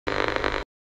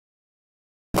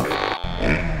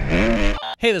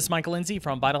Hey, this is Michael Lindsay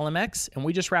from Vital MX, and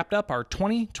we just wrapped up our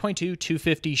 2022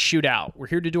 250 Shootout. We're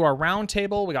here to do our round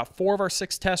table. We got 4 of our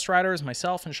 6 test riders,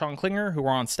 myself and Sean Klinger, who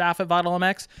are on staff at Vital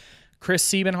MX, Chris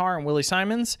Siebenhaar and Willie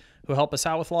Simons, who help us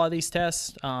out with a lot of these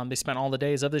tests. They spent all the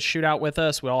days of this shootout with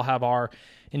us. We all have our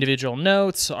individual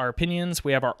notes, our opinions.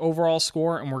 We have our overall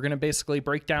score, and we're going to basically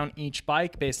break down each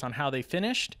bike based on how they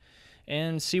finished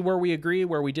and see where we agree,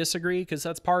 where we disagree, because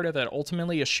that's part of it.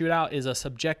 Ultimately, a shootout is a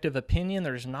subjective opinion.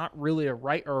 There's not really a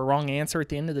right or a wrong answer at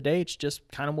the end of the day. It's just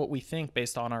kind of what we think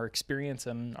based on our experience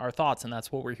and our thoughts, and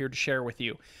that's what we're here to share with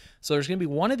you. So there's going to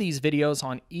be one of these videos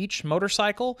on each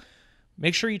motorcycle.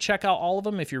 Make sure you check out all of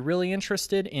them if you're really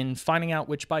interested in finding out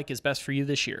which bike is best for you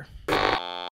this year.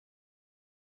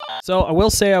 So I will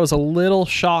say I was a little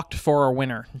shocked for our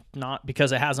winner, not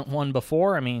because it hasn't won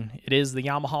before. I mean, it is the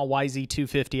Yamaha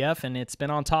YZ250F, and it's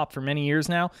been on top for many years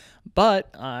now.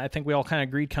 But I think we all kind of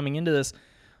agreed coming into this,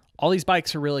 all these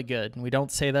bikes are really good. And we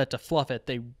don't say that to fluff it.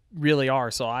 They really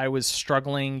are. So I was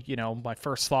struggling, you know, my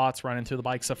first thoughts running through the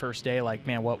bikes the first day, like,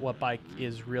 man, what bike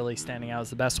is really standing out as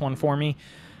the best one for me?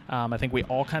 I think we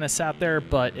all kind of sat there,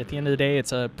 but at the end of the day,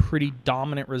 it's a pretty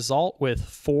dominant result with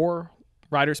 4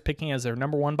 riders picking as their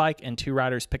 #1 bike and 2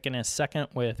 riders picking as second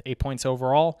with 8 points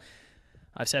overall.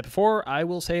 I've said before, I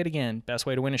will say it again. Best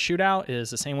way to win a shootout is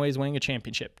the same way as winning a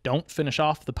championship. Don't finish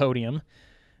off the podium.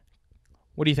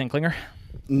 What do you think, Klinger?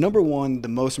 Number one, the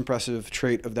most impressive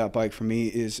trait of that bike for me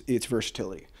is its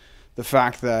versatility. The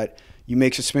fact that you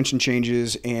make suspension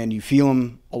changes and you feel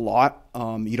them a lot.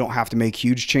 You don't have to make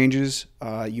huge changes.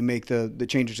 You make the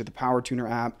changes to the Power Tuner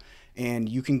app, and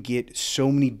you can get so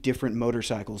many different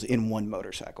motorcycles in one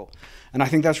motorcycle. And I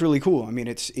think that's really cool. I mean,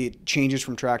 it changes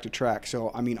from track to track.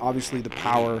 So, I mean, obviously the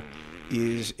power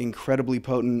is incredibly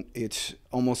potent. It's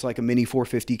almost like a mini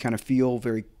 450 kind of feel,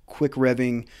 very quick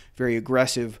revving, very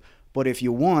aggressive. But if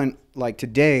you want, like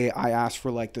today, I asked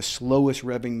for like the slowest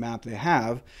revving map they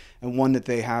have. And one that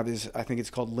they have is, I think it's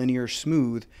called Linear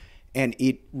Smooth. And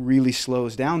it really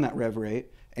slows down that rev rate.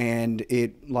 And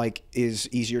it like is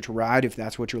easier to ride if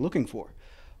that's what you're looking for.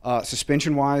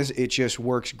 Suspension wise, it just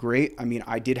works great. I mean,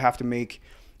 I did have to make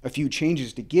a few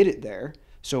changes to get it there.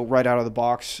 So right out of the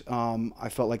box, I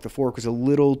felt like the fork was a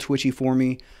little twitchy for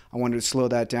me. I wanted to slow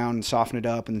that down and soften it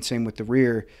up, and the same with the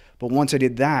rear. But once I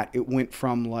did that, it went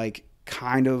from like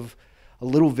kind of a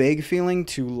little vague feeling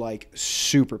to like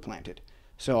super planted.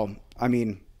 So, I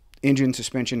mean, engine,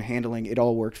 suspension, handling, it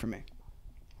all worked for me.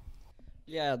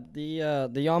 Yeah, the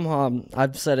Yamaha,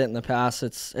 I've said it in the past,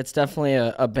 it's definitely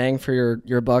a bang for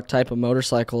your buck type of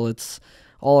motorcycle. It's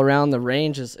all around, the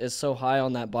range is so high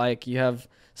on that bike. You have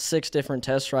 6 different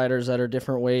test riders that are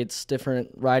different weights, different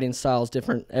riding styles,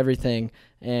 different everything,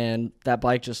 and that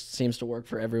bike just seems to work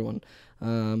for everyone.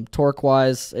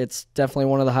 Torque-wise, it's definitely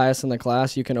one of the highest in the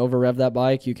class. You can over-rev that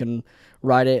bike, you can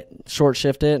ride it, short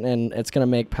shift it, and it's going to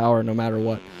make power no matter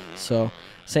what. So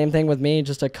same thing with me,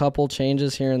 just a couple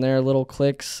changes here and there, little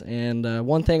clicks. And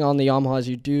one thing on the Yamaha is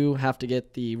you do have to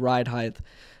get the ride height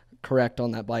correct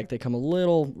on that bike. They come a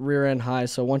little rear end high,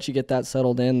 so once you get that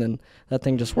settled in, then that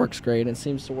thing just works great. It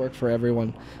seems to work for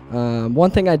everyone.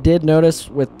 One thing I did notice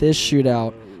with this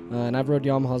shootout, and I've rode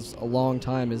Yamahas a long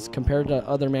time, is compared to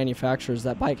other manufacturers,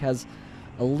 that bike has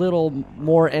a little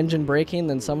more engine braking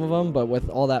than some of them, but with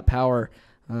all that power,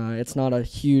 it's not a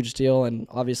huge deal. And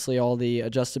obviously all the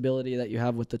adjustability that you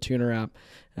have with the tuner app,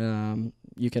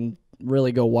 you can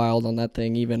really go wild on that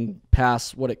thing, even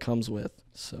past what it comes with.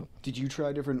 So, did you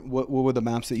try different? What were the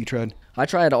maps that you tried? I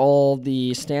tried all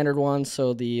the standard ones,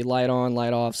 so the light on,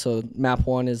 light off. So map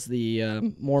 1 is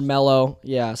the more mellow,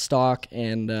 stock,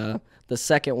 and the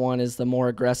second one is the more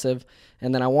aggressive.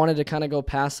 And then I wanted to kind of go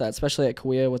past that, especially at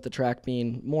Kauai with the track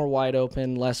being more wide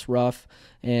open, less rough.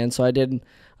 And so I did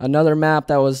another map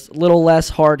that was a little less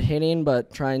hard hitting,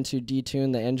 but trying to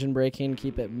detune the engine braking,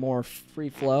 keep it more free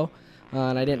flow.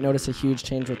 And I didn't notice a huge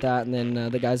change with that. And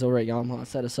then the guys over at Yamaha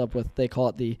set us up with, they call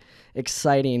it the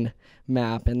exciting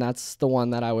map. And that's the one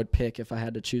that I would pick if I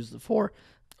had to choose the 4.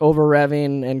 Over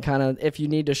revving and kind of, if you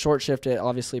need to short shift it,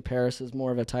 obviously Paris is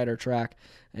more of a tighter track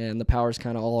and the power's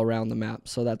kind of all around the map.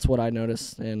 So that's what I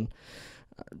noticed. And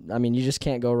I mean, you just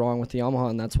can't go wrong with the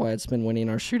Yamaha, and that's why it's been winning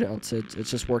our shootouts.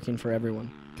 It's just working for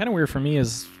everyone. Kind of weird for me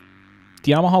is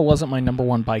the Yamaha wasn't my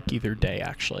 #1 bike either day,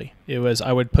 actually. It was,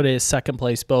 I would put it as second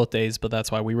place both days, but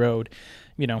that's why we rode.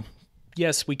 You know,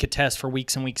 yes, we could test for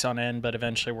weeks and weeks on end, but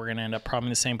eventually we're going to end up probably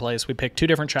in the same place. We picked 2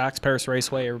 different tracks. Paris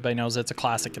Raceway, everybody knows it's a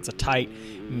classic. It's a tight,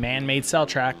 man-made style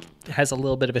track. It has a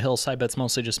little bit of a hillside, but it's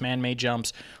mostly just man-made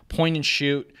jumps. Point and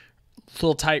shoot,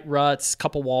 little tight ruts,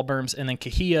 couple wall berms, and then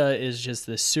Kahia is just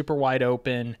this super wide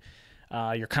open.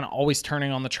 You're kind of always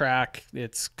turning on the track.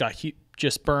 It's got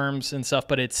just berms and stuff,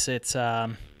 but it's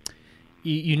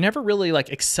you never really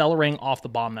like accelerating off the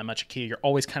bottom that much. You're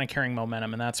always kind of carrying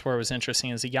momentum, and that's where it was interesting.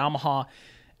 Is the Yamaha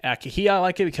at Kahia, I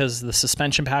like it because the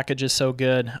suspension package is so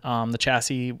good. The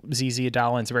chassis ZZ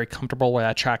dial is very comfortable where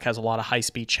that track has a lot of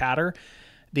high-speed chatter.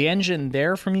 The engine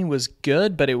there for me was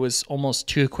good, but it was almost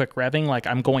too quick revving. Like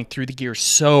I'm going through the gears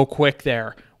so quick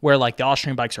there, where like the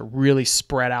Austrian bikes are really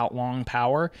spread out long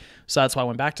power. So that's why I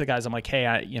went back to the guys. I'm like,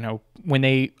 hey, when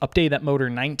they updated that motor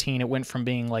in 19, it went from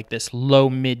being like this low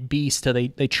mid beast to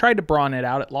they tried to broaden it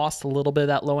out. It lost a little bit of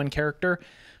that low end character,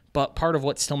 but part of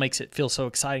what still makes it feel so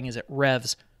exciting is it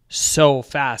revs so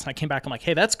fast. And I came back, I'm like,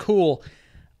 hey, that's cool.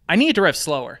 I need to rev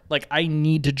slower. Like I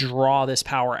need to draw this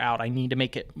power out. I need to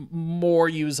make it more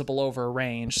usable over a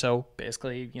range. So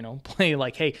basically, play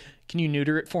like, hey, can you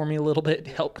neuter it for me a little bit?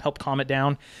 Help calm it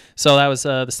down. So that was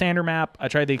the standard map. I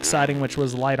tried the exciting, which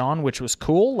was light on, which was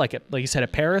cool. Like you said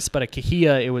at Paris, but at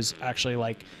Kahia, it was actually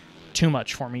like too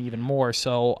much for me even more.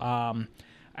 So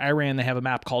they have a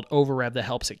map called Over Rev that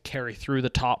helps it carry through the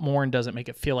top more and doesn't make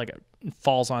it feel like it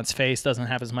falls on its face, doesn't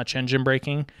have as much engine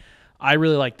braking. I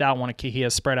really like that one.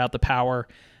 Kahia spread out the power.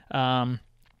 As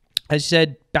you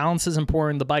said, balance is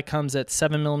important. The bike comes at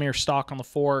 7mm stock on the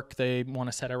fork. They want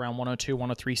to set it around 102,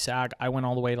 103 sag. I went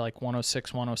all the way to like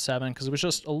 106, 107 because it was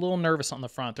just a little nervous on the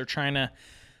front. They're trying to,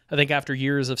 I think after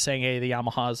years of saying, hey, the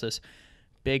Yamaha is this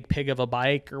big pig of a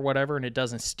bike or whatever, and it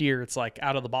doesn't steer. It's like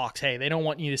out of the box. Hey, they don't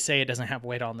want you to say it doesn't have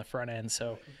weight on the front end.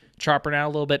 So chopping out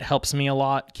a little bit helps me a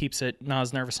lot, keeps it not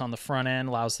as nervous on the front end,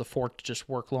 allows the fork to just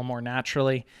work a little more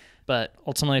naturally. But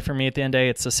ultimately for me at the end of the day,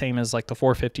 it's the same as like the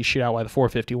 450 Shootout by the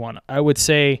 451. I would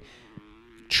say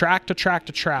track to track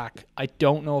to track, I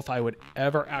don't know if I would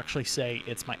ever actually say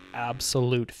it's my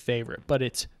absolute favorite, but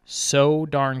it's so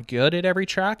darn good at every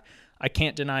track. I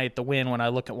can't deny it the win when I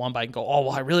look at one bike and go, oh,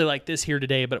 well, I really like this here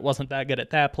today, but it wasn't that good at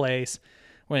that place.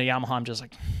 When a Yamaha, I'm just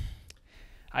like,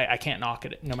 I can't knock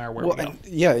it no matter where we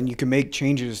go. And you can make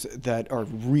changes that are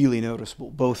really noticeable,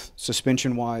 both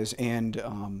suspension-wise and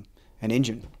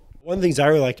engine. One of the things I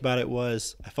really liked about it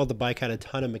was I felt the bike had a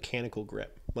ton of mechanical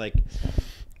grip. Like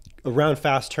around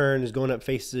fast turns, going up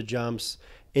faces of jumps,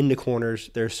 into corners,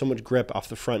 there's so much grip off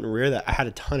the front and rear that I had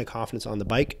a ton of confidence on the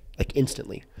bike, like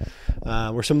instantly.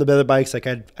 Where some of the other bikes, like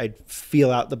I'd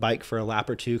feel out the bike for a lap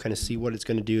or two, kind of see what it's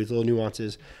going to do, little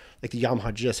nuances. Like the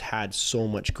Yamaha just had so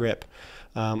much grip.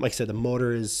 Like I said, the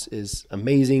motor is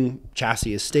amazing.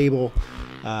 Chassis is stable.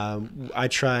 I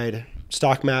tried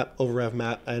stock map, over rev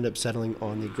map. I ended up settling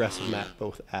on the aggressive map,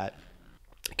 both at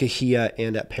Kahia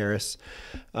and at Paris.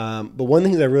 But one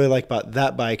thing that I really like about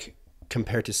that bike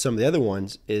compared to some of the other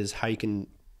ones is how you can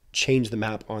change the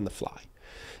map on the fly.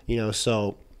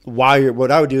 So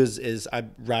what I would do is I'd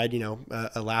ride,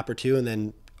 a lap or two, and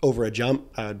then over a jump,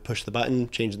 I would push the button,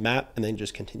 change the map, and then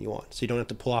just continue on. So you don't have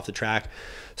to pull off the track,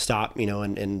 stop,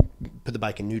 and put the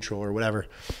bike in neutral or whatever,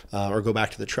 or go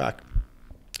back to the truck.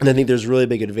 And I think there's a really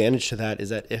big advantage to that is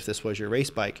that if this was your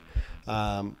race bike,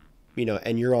 and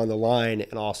you're on the line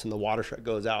and all of a sudden the water truck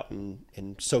goes out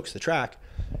and soaks the track,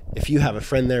 if you have a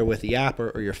friend there with the app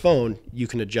or your phone, you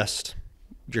can adjust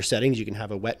your settings. You can have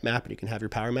a wet map and you can have your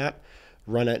power map.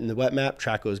 Run it in the wet map,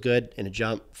 track goes good, in a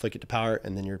jump, flick it to power,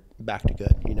 and then you're back to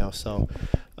good. So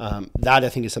that I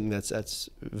think is something that's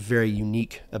very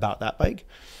unique about that bike.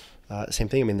 Same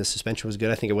thing. I mean, the suspension was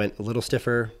good. I think it went a little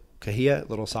stiffer Kahia, a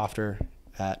little softer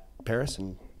at Paris,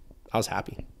 and I was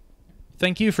happy.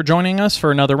 Thank you for joining us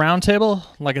for another roundtable.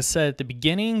 Like I said at the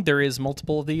beginning, there is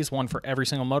multiple of these, one for every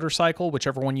single motorcycle,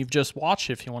 whichever one you've just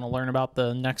watched. If you want to learn about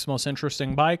the next most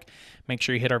interesting bike, make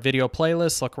sure you hit our video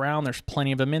playlist, look around. There's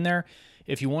plenty of them in there.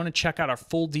 If you want to check out our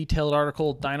full detailed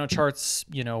article, dyno charts,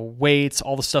 weights,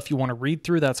 all the stuff you want to read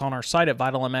through, that's on our site at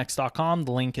vitalmx.com.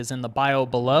 The link is in the bio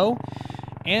below.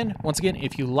 And once again,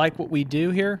 if you like what we do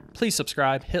here, please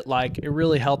subscribe, hit like. It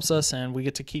really helps us, and we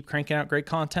get to keep cranking out great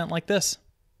content like this.